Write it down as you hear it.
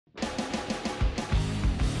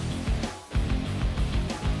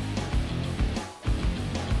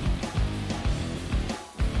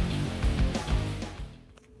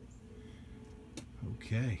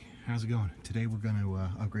Okay, how's it going? Today we're going to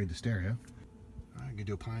upgrade the stereo. I'm going to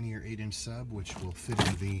do a Pioneer 8-inch sub, which will fit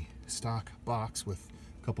in the stock box with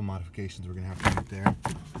a couple modifications we're going to have to make there.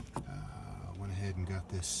 Went ahead and got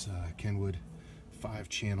this Kenwood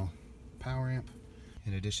 5-channel power amp.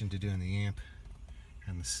 In addition to doing the amp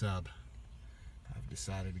and the sub, I've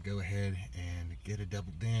decided to go ahead and get a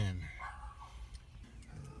double DIN.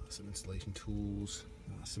 Some installation tools,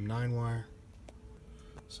 some 9-wire,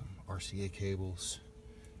 some RCA cables,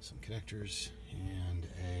 some connectors, and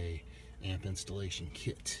a amp installation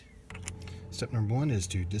kit. Step number 1 is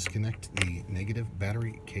to disconnect the negative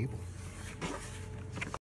battery cable.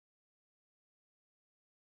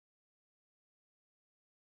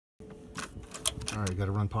 Alright, got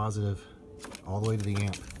to run positive all the way to the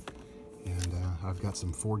amp, and I've got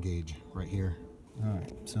some 4-gauge right here.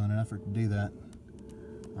 Alright, so in an effort to do that,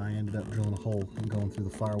 I ended up drilling a hole and going through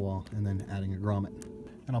the firewall and then adding a grommet.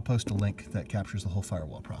 And I'll post a link that captures the whole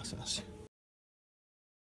firewall process.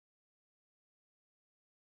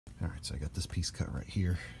 Alright, so I got this piece cut right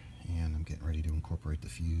here, and I'm getting ready to incorporate the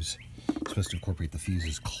fuse. I'm supposed to incorporate the fuse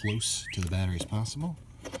as close to the battery as possible.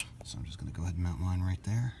 So I'm just going to go ahead and mount mine right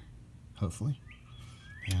there, hopefully.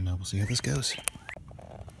 And we'll see how this goes.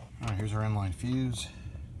 Alright, here's our inline fuse.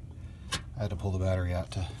 I had to pull the battery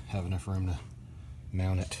out to have enough room to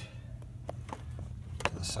mount it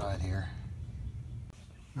to the side here.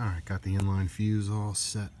 Alright, got the inline fuse all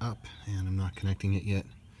set up, and I'm not connecting it yet.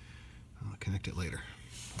 I'll connect it later.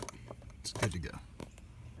 It's good to go.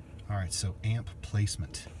 Alright, so amp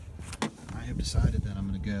placement. I have decided that I'm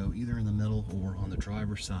going to go either in the middle or on the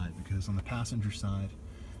driver's side, because on the passenger side,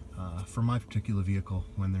 for my particular vehicle,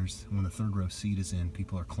 when the third row seat is in,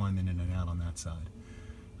 people are climbing in and out on that side.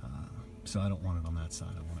 So I don't want it on that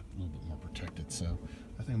side. I want it a little bit more protected. So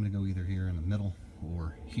I think I'm going to go either here in the middle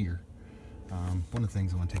or here. One of the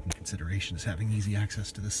things I want to take into consideration is having easy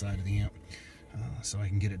access to this side of the amp, so I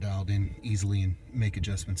can get it dialed in easily and make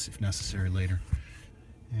adjustments if necessary later.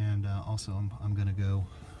 And also I'm going to go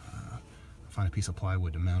find a piece of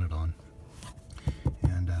plywood to mount it on,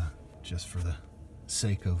 and just for the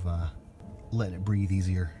sake of letting it breathe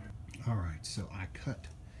easier. Alright, so I cut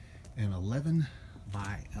an 11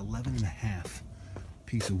 by 11.5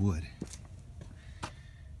 piece of wood,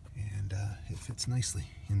 and it fits nicely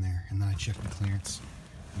in there. And then I checked the clearance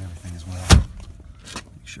and everything as well,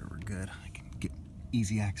 make sure we're good. I can get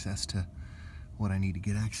easy access to what I need to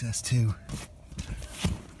get access to,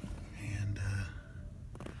 and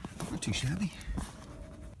not too shabby.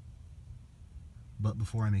 But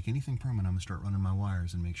before I make anything permanent, I'm going to start running my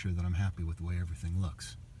wires and make sure that I'm happy with the way everything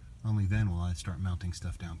looks. Only then will I start mounting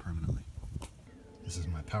stuff down permanently. This is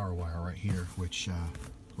my power wire right here, which,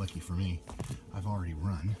 lucky for me, I've already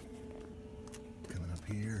run. Coming up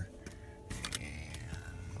here,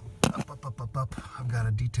 and up. I've got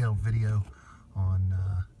a detailed video on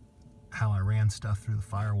how I ran stuff through the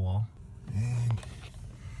firewall. And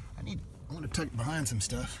I want to tuck behind some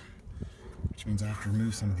stuff, which means I have to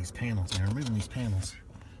remove some of these panels. And removing these panels,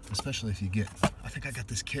 especially if you get, I think I got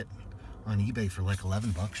this kit on eBay for like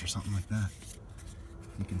 11 bucks or something like that.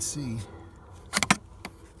 You can see,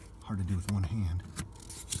 hard to do with one hand.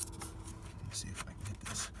 Let's see if I can get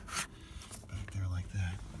this back there like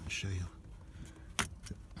that. I'm going to show you.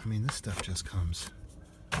 I mean, this stuff just comes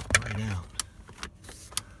right out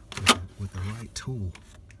with the right tool.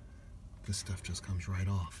 This stuff just comes right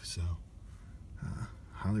off. So,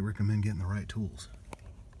 highly recommend getting the right tools.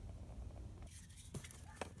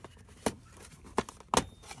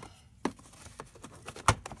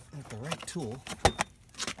 With the right tool,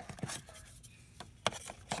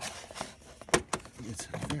 it's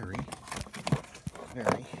very,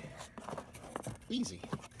 very easy.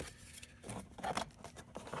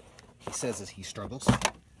 He says as he struggles.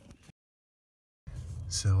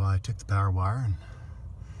 So I took the power wire and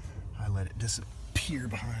I let it disappear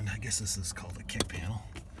behind, I guess this is called a kick panel.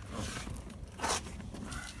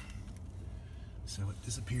 So it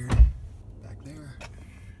disappeared back there,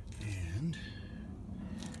 and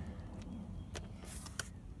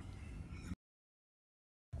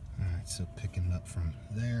alright, so picking it up from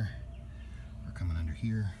there, we're coming under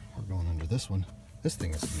here, we're going under this one. This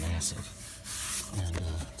thing is massive, and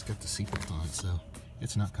it's got the seatbelt on it, so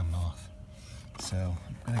it's not coming off. So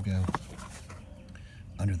I'm gonna go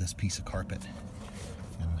under this piece of carpet,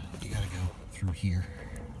 and you gotta go through here,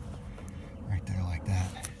 right there like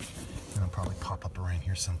that, and I'll probably pop up around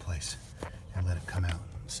here someplace and let it come out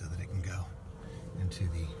so that it can go into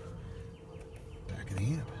the back of the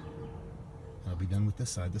amp. I'll be done with this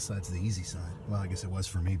side. This side's the easy side. Well, I guess it was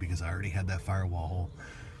for me because I already had that firewall hole.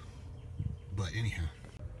 But anyhow.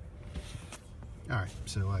 Alright,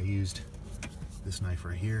 so I used this knife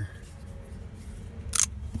right here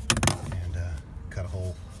and cut a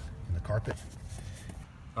hole in the carpet.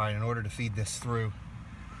 All right, in order to feed this through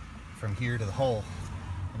from here to the hole,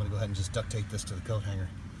 I'm gonna go ahead and just duct tape this to the coat hanger.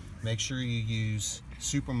 Make sure you use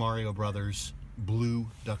Super Mario Brothers blue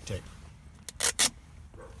duct tape.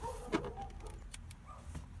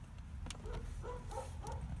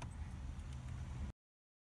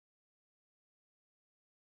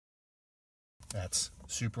 That's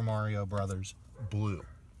Super Mario Brothers blue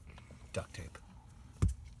duct tape.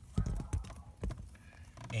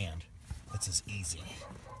 And it's as easy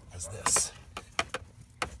as this.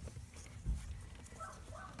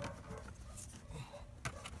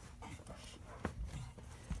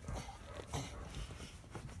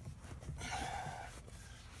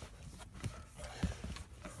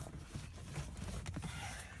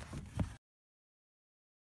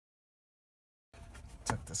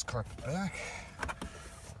 Tuck this carpet back,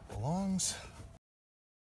 belongs.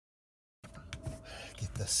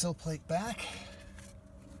 Get the sill plate back.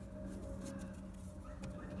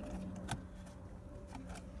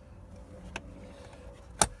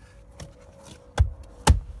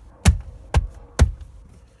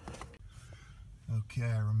 Okay,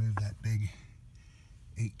 I removed that big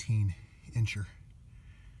 18-incher,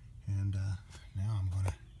 and now I'm going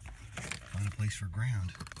to find a place for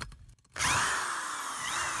ground.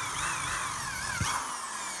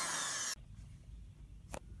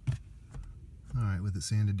 Alright, with it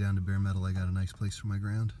sanded down to bare metal, I got a nice place for my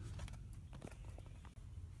ground.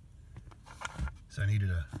 So I needed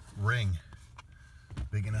a ring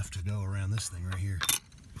big enough to go around this thing right here.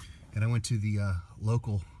 And I went to the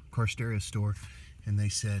local car stereo store, and they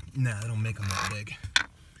said, nah, they don't make them that big.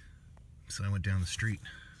 So I went down the street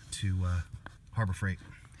to Harbor Freight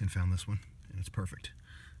and found this one, and it's perfect.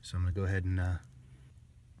 So I'm going to go ahead and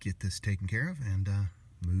get this taken care of and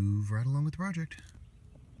move right along with the project.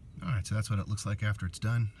 Alright, so that's what it looks like after it's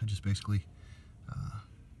done. I just basically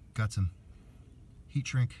got some heat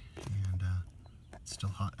shrink, and it's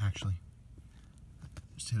still hot actually.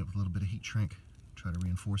 Just hit it with a little bit of heat shrink, try to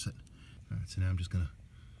reinforce it. Alright, so now I'm just going to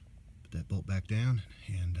put that bolt back down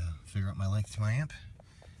and figure out my length to my amp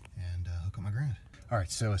and hook up my ground.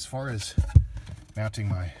 Alright, so as far as mounting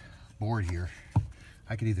my board here,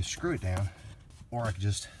 I could either screw it down or I could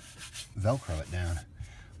just Velcro it down.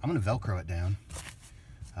 I'm going to Velcro it down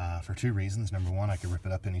for two reasons. Number one, I could rip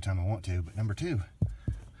it up anytime I want to, but number two,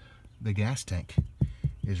 the gas tank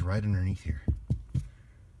is right underneath here.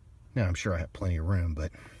 Now, I'm sure I have plenty of room,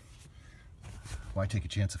 but why take a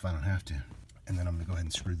chance if I don't have to? And then I'm going to go ahead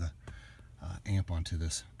and screw the amp onto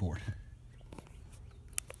this board.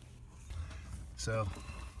 So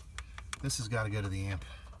this has got to go to the amp.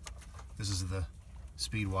 This is the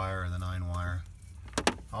speed wire or the 9-wire.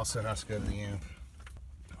 Also has to go to the amp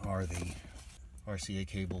are the RCA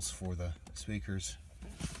cables for the speakers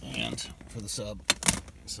and for the sub.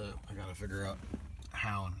 So I got to figure out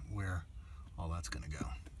how and where all that's going to go.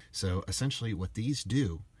 So essentially what these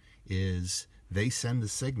do is they send the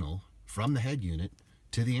signal from the head unit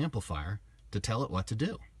to the amplifier to tell it what to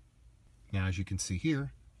do. Now, as you can see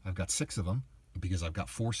here, I've got 6 of them because I've got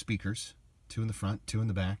 4 speakers, 2 in the front, 2 in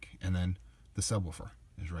the back, and then the subwoofer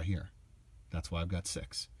is right here. That's why I've got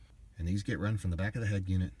 6. And these get run from the back of the head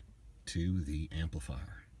unit to the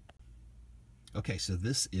amplifier. Okay, so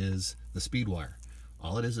this is the speed wire.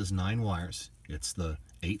 All it is 9 wires. It's the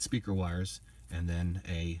 8 speaker wires and then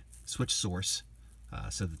a switch source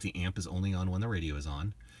so that the amp is only on when the radio is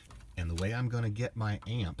on. And the way I'm going to get my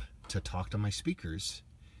amp to talk to my speakers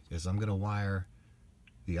is I'm going to wire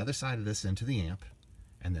the other side of this into the amp,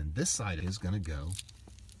 and then this side is going to go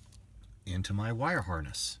into my wire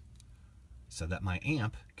harness so that my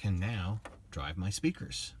amp can now drive my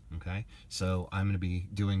speakers. Okay, so I'm going to be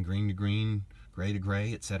doing green to green, gray to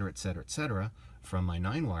gray, etc., etc., etc. from my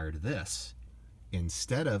 9-wire to this,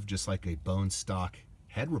 instead of just like a bone stock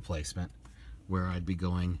head replacement where I'd be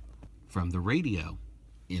going from the radio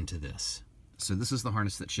into this. So this is the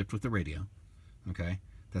harness that shipped with the radio, okay,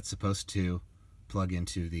 that's supposed to plug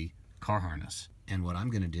into the car harness. And what I'm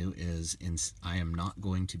going to do is I am not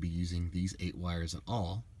going to be using these 8 wires at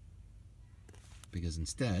all, because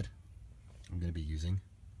instead I'm going to be using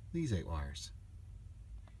these 8 wires.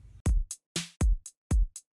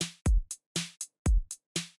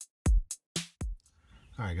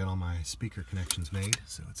 Alright, got all my speaker connections made,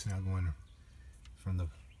 so it's now going from the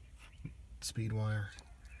speed wire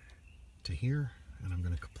to here, and I'm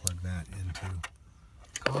going to plug that into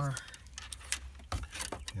the car.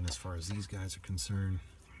 And as far as these guys are concerned,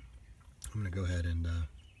 I'm going to go ahead and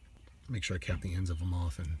make sure I cap the ends of them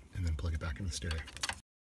off and then plug it back in the stereo.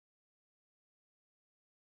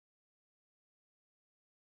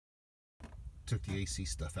 took the AC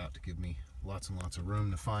stuff out to give me lots and lots of room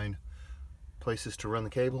to find places to run the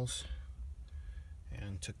cables,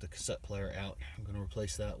 and took the cassette player out. I'm going to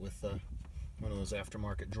replace that with one of those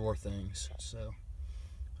aftermarket drawer things, so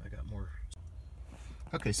I got more.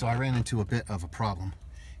 Okay, so I ran into a bit of a problem,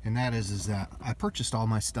 and that is that I purchased all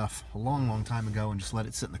my stuff a long time ago and just let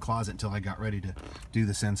it sit in the closet until I got ready to do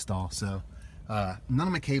this install. So none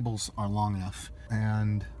of my cables are long enough,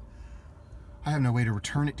 and I have no way to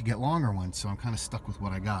return it to get longer ones, so I'm kind of stuck with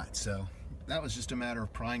what I got. So that was just a matter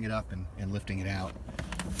of prying it up and lifting it out.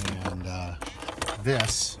 And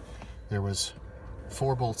there was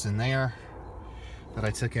 4 bolts in there that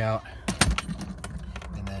I took out,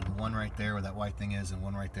 and then one right there where that white thing is, and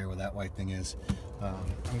one right there where that white thing is. I'm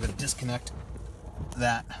going to disconnect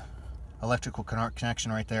that electrical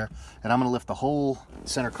connection right there, and I'm going to lift the whole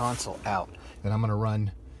center console out, and I'm going to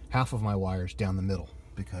run half of my wires down the middle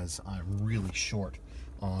because I'm really short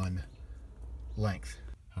on length.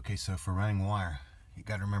 Okay, so for running wire, you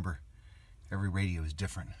got to remember every radio is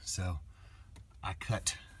different. So I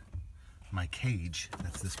cut my cage,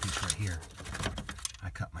 that's this piece right here, I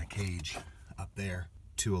cut my cage up there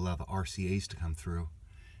to allow the RCAs to come through,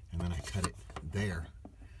 and then I cut it there.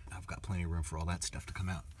 I've got plenty of room for all that stuff to come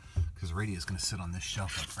out because the radio is going to sit on this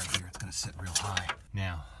shelf up right here. It's going to sit real high.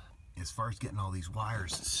 Now, as far as getting all these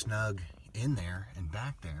wires snug in there and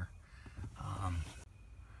back there,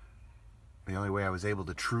 the only way I was able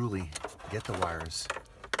to truly get the wires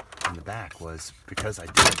in the back was because I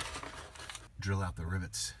did drill out the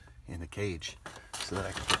rivets in the cage so that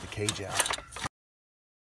I could get the cage out.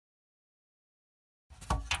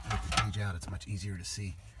 With the cage out, it's much easier to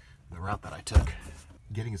see the route that I took.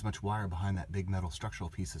 Getting as much wire behind that big metal structural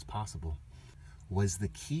piece as possible was the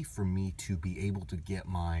key for me to be able to get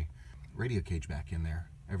my radio cage back in there.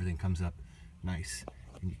 Everything comes up nice,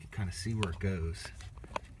 and you can kind of see where it goes.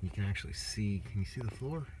 You can actually see, can you see the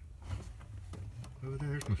floor? Over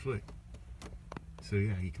there's my foot. So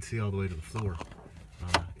yeah, you can see all the way to the floor.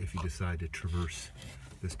 If you decide to traverse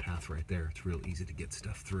this path right there, it's real easy to get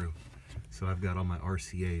stuff through. So I've got all my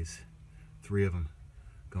RCAs, 3 of them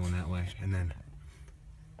going that way, and then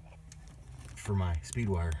for my speed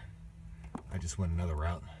wire, I just went another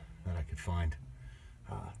route that I could find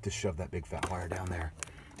to shove that big fat wire down there.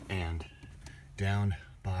 And down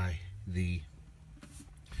by the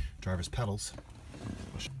driver's pedals,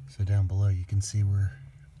 so down below you can see where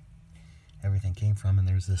everything came from, and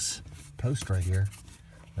there's this post right here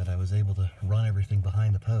that I was able to run everything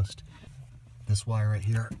behind the post. This wire right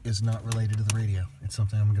here is not related to the radio. It's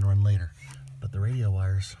something I'm going to run later, but the radio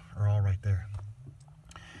wires are all right there,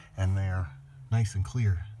 and they're nice and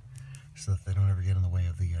clear so that they don't ever get in the way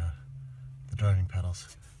of the driving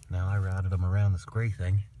pedals. Now I routed them around this gray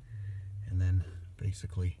thing, and then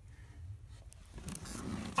basically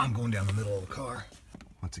I'm going down the middle of the car.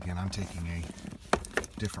 Once again, I'm taking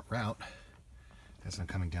a different route as I'm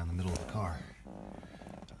coming down the middle of the car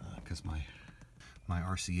because my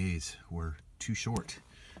RCAs were too short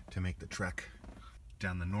to make the trek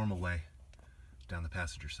down the normal way down the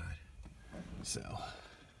passenger side. So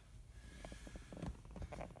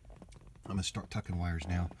I'm gonna start tucking wires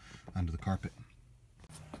now under the carpet.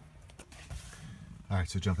 All right,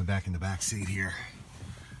 so jumping back in the back seat here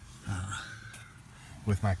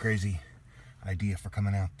with my crazy idea for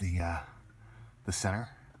coming out the center.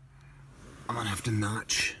 I'm gonna have to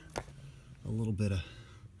notch a little bit of,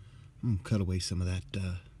 I'm gonna cut away some of that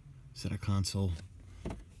center console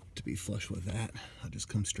to be flush with that. I'll just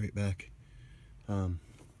come straight back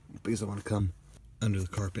because I want to come under the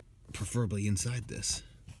carpet, preferably inside this,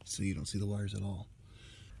 so you don't see the wires at all.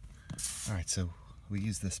 All right, so we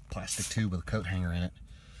use this plastic tube with a coat hanger in it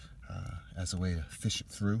as a way to fish it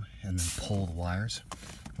through and then pull the wires.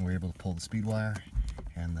 And we're able to pull the speed wire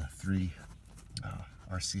and the 3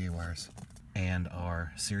 RCA wires and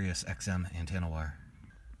our Sirius XM antenna wire.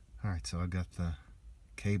 All right, so I've got the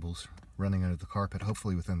cables running under the carpet,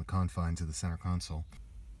 hopefully within the confines of the center console.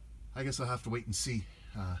 I guess I'll have to wait and see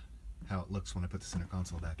how it looks when I put the center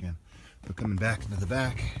console back in. But coming back into the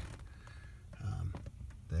back,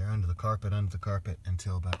 they're under the carpet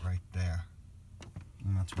until about right there.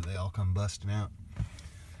 And that's where they all come busting out.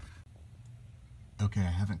 Okay,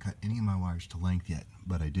 I haven't cut any of my wires to length yet,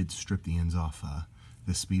 but I did strip the ends off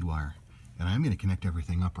this speed wire. And I'm going to connect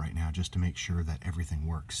everything up right now just to make sure that everything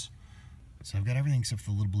works. So I've got everything except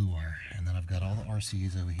for the little blue wire, and then I've got all the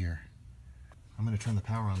RCAs over here. I'm going to turn the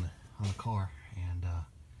power on the car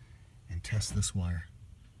and test this wire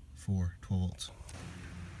for 12 volts.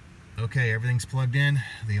 Okay, everything's plugged in.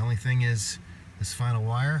 The only thing is this final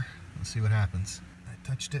wire. Let's see what happens. I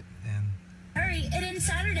touched it and Hurry, it ends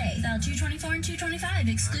Saturday. About 224 and 225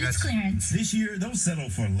 excludes clearance. This year, they'll settle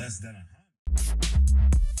for less than a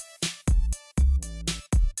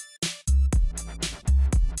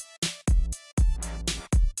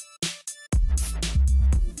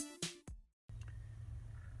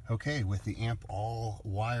Okay, with the amp all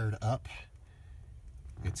wired up,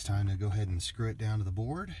 it's time to go ahead and screw it down to the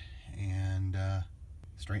board and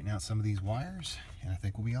straighten out some of these wires, and I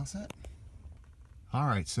think we'll be all set.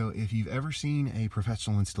 Alright, so if you've ever seen a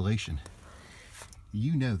professional installation,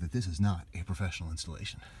 you know that this is not a professional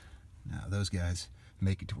installation. Now, those guys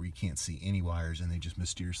make it to where you can't see any wires and they just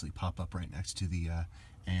mysteriously pop up right next to the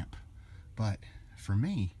amp. But for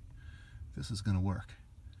me, this is going to work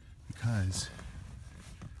because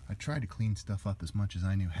I tried to clean stuff up as much as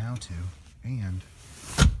I knew how to, and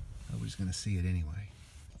nobody's going to see it anyway.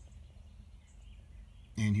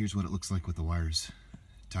 And here's what it looks like with the wires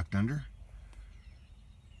tucked under.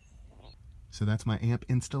 So that's my amp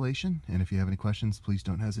installation, and if you have any questions, please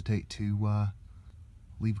don't hesitate to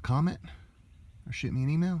leave a comment or shoot me an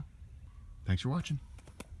email. Thanks for watching.